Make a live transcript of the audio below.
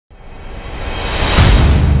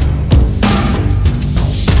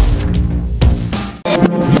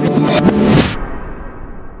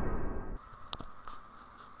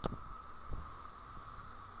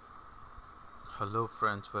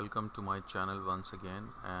friends, welcome to my channel once again,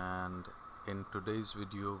 and in today's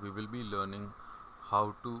video we will be learning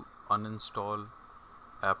how to uninstall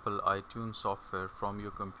Apple iTunes software from your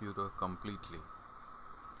computer completely.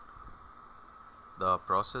 The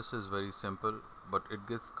process is very simple, but it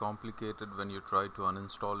gets complicated when you try to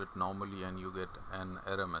uninstall it normally and you get an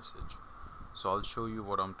error message. So I'll show you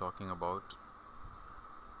what I'm talking about.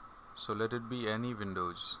 So let it be any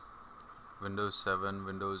Windows 7,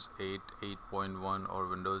 Windows 8, 8.1 or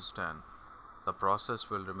Windows 10. The process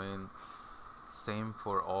will remain same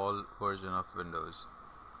for all version of Windows.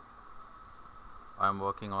 I'm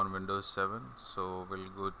working on Windows 7, so we'll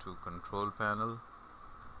go to Control Panel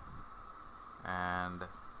and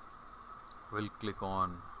we'll click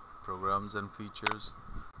on Programs and Features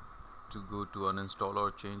to go to Uninstall or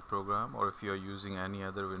Change Program, or if you are using any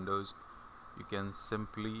other Windows, you can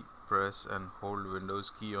simply press and hold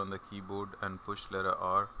Windows key on the keyboard and push letter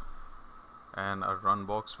R and a run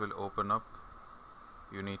box will open up.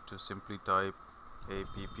 You need to simply type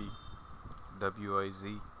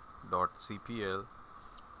appwiz.cpl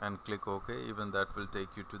and click OK. Even that will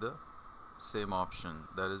take you to the same option,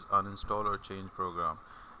 that is uninstall or change program,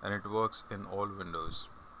 and it works in all Windows.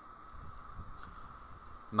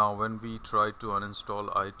 Now when we try to uninstall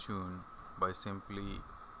iTunes by simply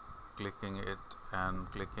clicking it and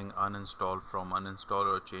clicking uninstall from uninstall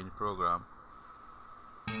or change program,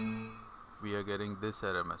 we are getting this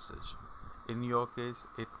error message. In your case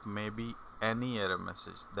it may be any error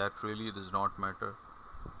message, that really does not matter,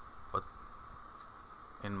 but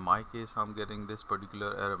in my case I'm getting this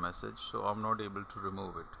particular error message, so I'm not able to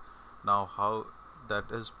remove it. Now how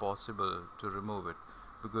that is possible to remove it?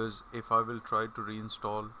 Because if I will try to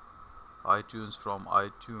reinstall iTunes from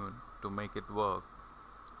iTunes to make it work,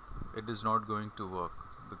 it is not going to work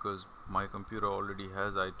because my computer already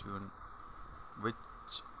has iTunes, which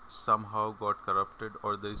somehow got corrupted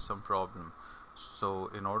or there is some problem. So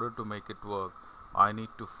in order to make it work, I need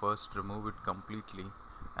to first remove it completely,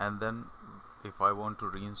 and then if I want to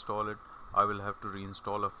reinstall it, I will have to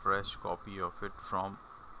reinstall a fresh copy of it from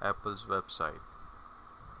Apple's website.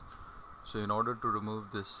 So in order to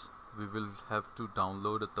remove this, we will have to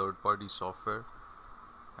download a third-party software,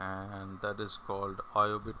 and that is called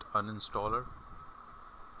iObit Uninstaller.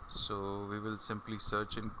 So we will simply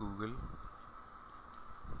search in Google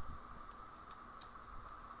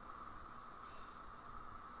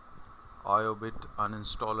iObit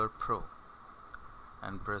Uninstaller Pro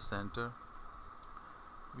and press enter.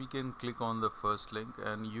 We can click on the first link,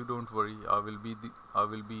 and you don't worry, I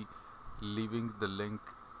will be leaving the link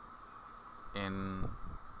in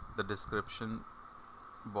the description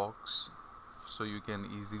box so you can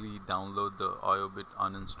easily download the iObit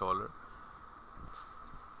Uninstaller.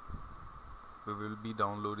 We will be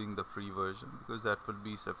downloading the free version because that will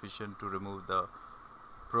be sufficient to remove the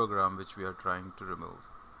program which we are trying to remove.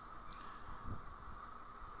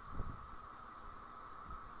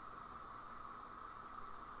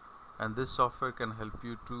 And this software can help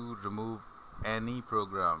you to remove any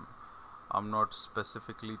program. I'm not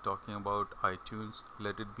specifically talking about iTunes.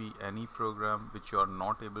 Let it be any program which you are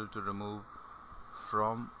not able to remove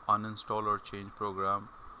from uninstall or change program,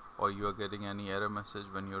 or you are getting any error message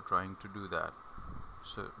when you're trying to do that.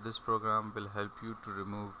 So this program will help you to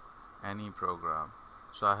remove any program.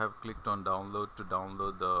 So I have clicked on download to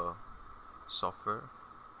download the software.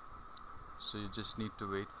 So you just need to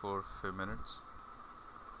wait for a few minutes.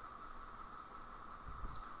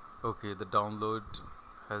 Okay, the download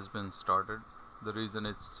has been started. The reason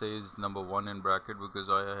it says number 1 in bracket because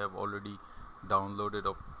I have already downloaded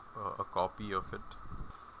a copy of it.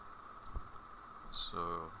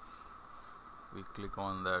 So we click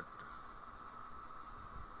on that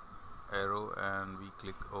arrow and we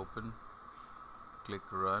click open, click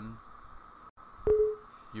run.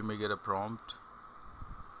 You may get a prompt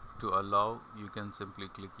to allow. You can simply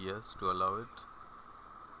click yes to allow it.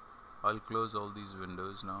 I'll close all these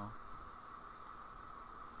windows now.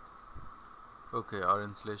 Okay, our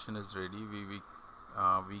installation is ready.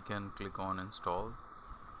 We can click on install.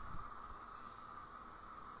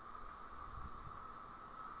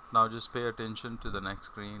 Now just pay attention to the next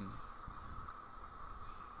screen.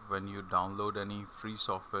 When you download any free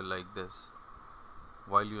software like this,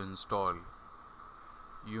 while you install,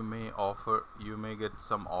 you may get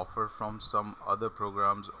some offer from some other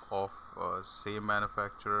programs of same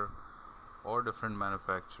manufacturer or different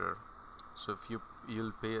manufacturer. So if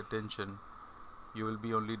you'll pay attention, you will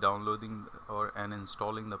be only downloading and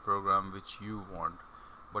installing the program which you want.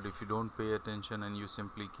 But if you don't pay attention and you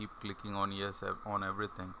simply keep clicking on yes on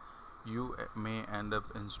everything, you may end up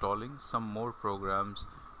installing some more programs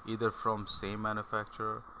either from same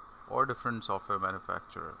manufacturer or different software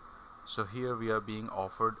manufacturer. So here we are being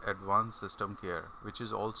offered advanced system care, which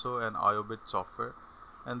is also an IOBIT software,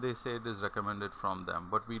 and they say it is recommended from them,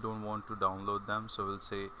 but we don't want to download them, so we'll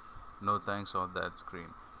say no thanks on that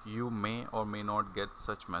screen. You may or may not get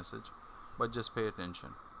such message, but just pay attention.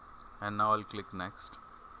 And now I'll click next.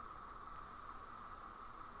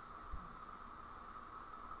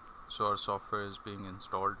 So our software is being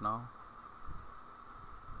installed now.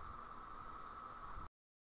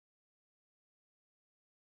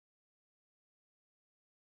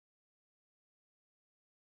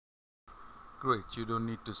 Great, you don't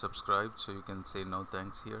need to subscribe, so you can say no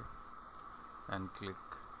thanks here and click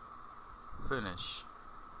finish.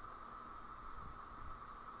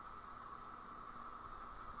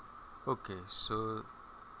 Okay, so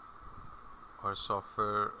our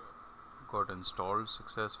software got installed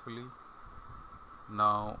successfully.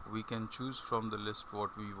 Now we can choose from the list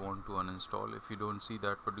what we want to uninstall. If you don't see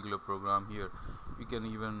that particular program here, you can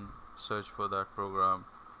even search for that program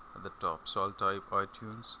at the top. So I'll type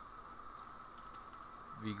iTunes.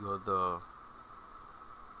 We got the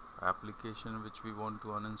application which we want to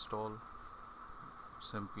uninstall.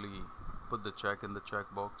 Simply put the check in the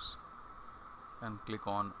checkbox and click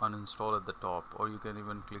on uninstall at the top, or you can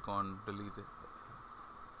even click on delete it.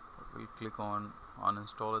 We'll click on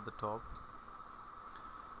uninstall at the top.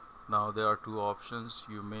 Now there are two options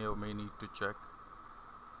you may or may need to check.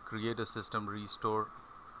 Create a system restore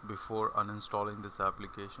before uninstalling this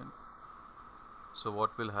application. So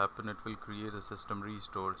what will happen, it will create a system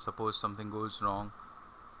restore. Suppose something goes wrong,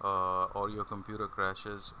 or your computer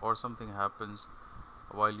crashes, or something happens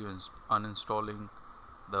while you uninstalling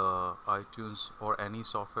the iTunes or any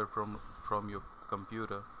software from your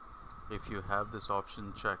computer. If you have this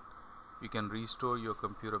option checked, you can restore your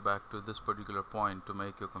computer back to this particular point to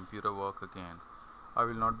make your computer work again. I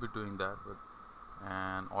will not be doing that, but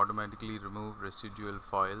and automatically remove residual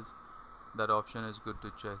files, that option is good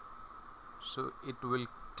to check. So it will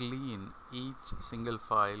clean each single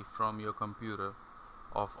file from your computer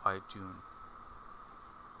of iTunes.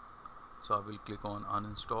 So I will click on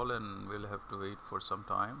uninstall and we'll have to wait for some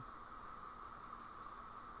time.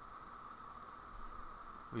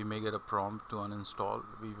 We may get a prompt to uninstall.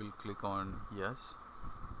 We will click on yes.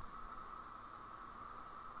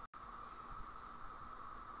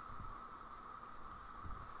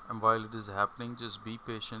 And while it is happening, just be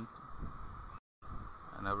patient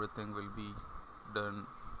and everything will be done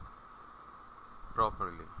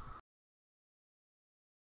properly.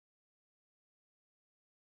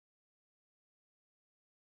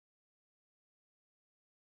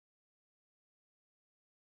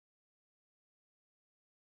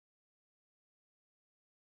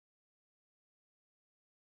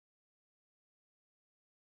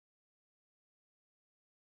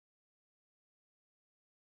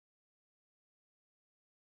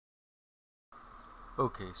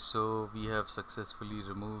 Okay, so we have successfully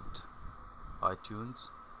removed iTunes.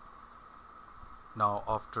 Now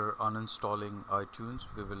after uninstalling iTunes,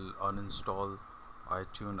 we will uninstall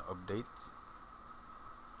iTunes updates.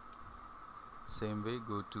 Same way,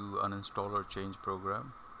 go to uninstall or change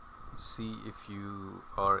program. See if you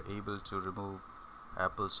are able to remove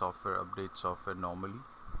Apple software update software normally.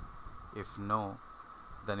 If no,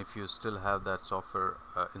 then if you still have that software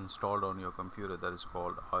installed on your computer, that is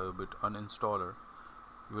called IOBIT uninstaller,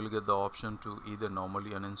 you will get the option to either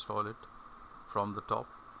normally uninstall it from the top,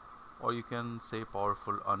 or you can say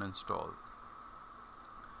powerful uninstall.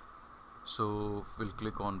 So we'll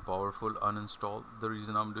click on powerful uninstall. The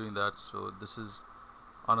reason I'm doing that, so this is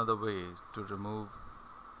another way to remove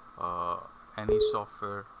any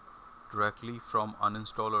software directly from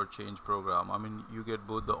uninstall or change program. I mean, you get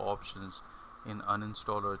both the options in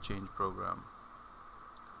uninstall or change program.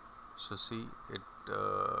 So see, it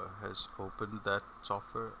has opened that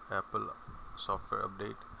software, Apple software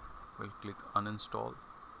update. We'll click uninstall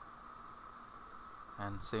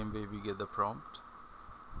and same way we get the prompt.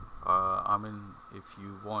 I mean, if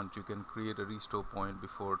you want, you can create a restore point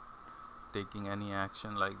before taking any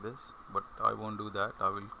action like this, but I won't do that. I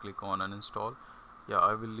will click on uninstall. Yeah,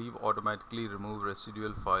 I will leave automatically remove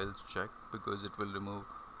residual files check, because it will remove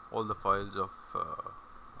all the files of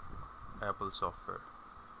Apple software.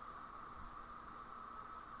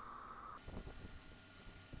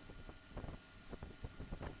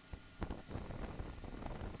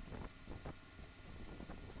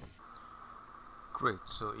 Great,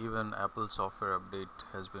 so even Apple software update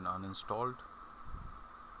has been uninstalled.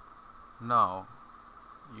 Now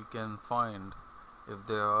you can find if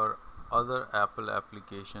there are other Apple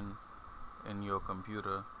application in your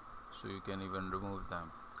computer, so you can even remove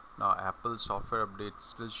them. Now Apple software update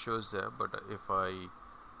still shows there, but if I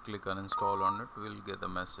click uninstall on it, we'll get a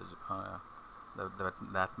message.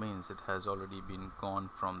 That means it has already been gone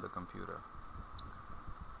from the computer.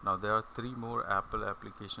 Now there are 3 more Apple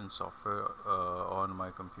application software on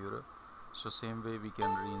my computer, so same way we can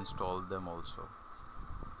reinstall them also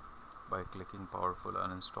by clicking powerful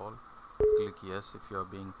uninstall. Click yes if you are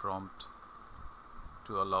being prompted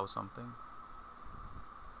to allow something.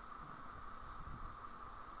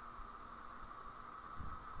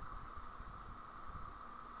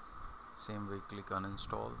 Same way, click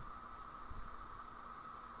uninstall.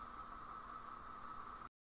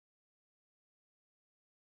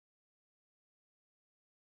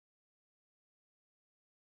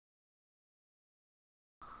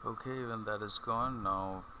 Okay, when that is gone,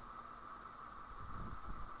 now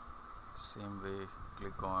same way,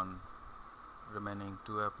 click on remaining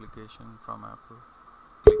 2 application from Apple.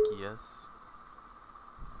 Click yes.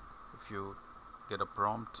 If you get a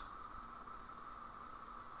prompt,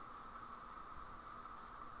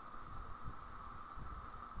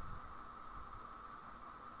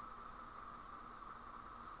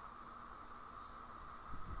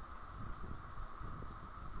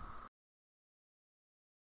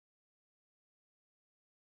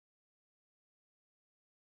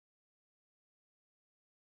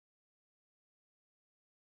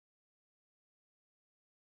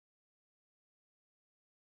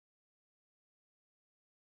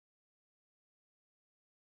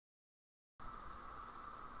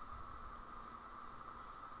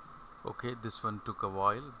 okay, this one took a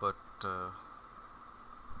while, but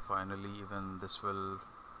finally even this will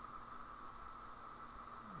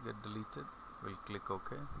get deleted. We'll click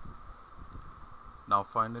OK. Now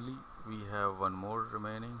finally we have one more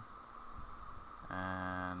remaining,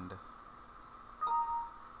 and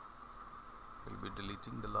we'll be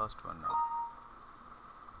deleting the last one now.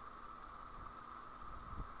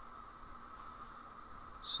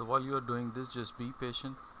 So while you are doing this, just be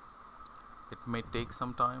patient. It may take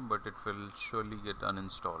some time, but it will surely get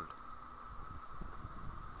uninstalled.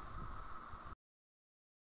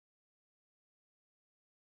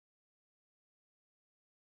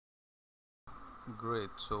 Great,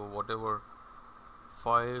 so whatever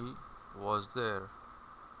file was there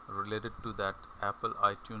related to that Apple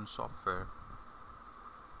iTunes software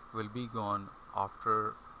will be gone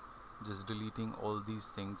after just deleting all these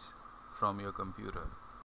things from your computer.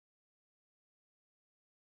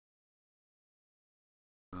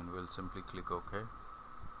 And we'll simply click OK,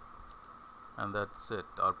 and that's it.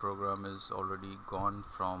 Our program is already gone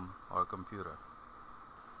from our computer.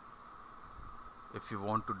 If you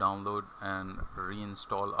want to download and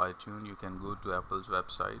reinstall iTunes, you can go to Apple's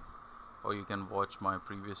website, or you can watch my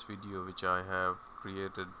previous video which I have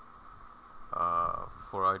created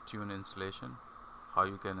for iTunes installation, how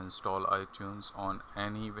you can install iTunes on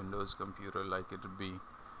any Windows computer, like it would be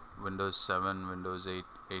Windows 7, Windows 8,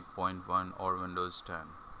 8.1 or Windows 10.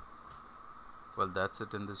 Well, that's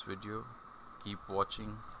it in this video. Keep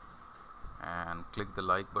watching and click the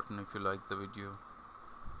like button if you like the video.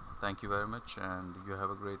 Thank you very much, and you have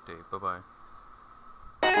a great day. Bye-bye.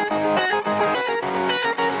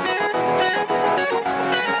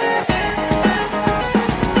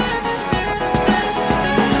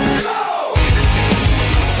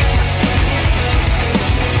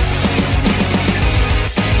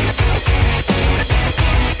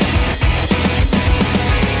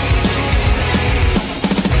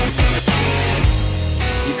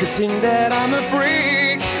 You could think that I'm a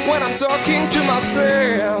freak when I'm talking to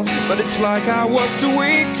myself, but it's like I was too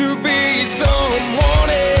weak to be someone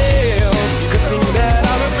else. You could think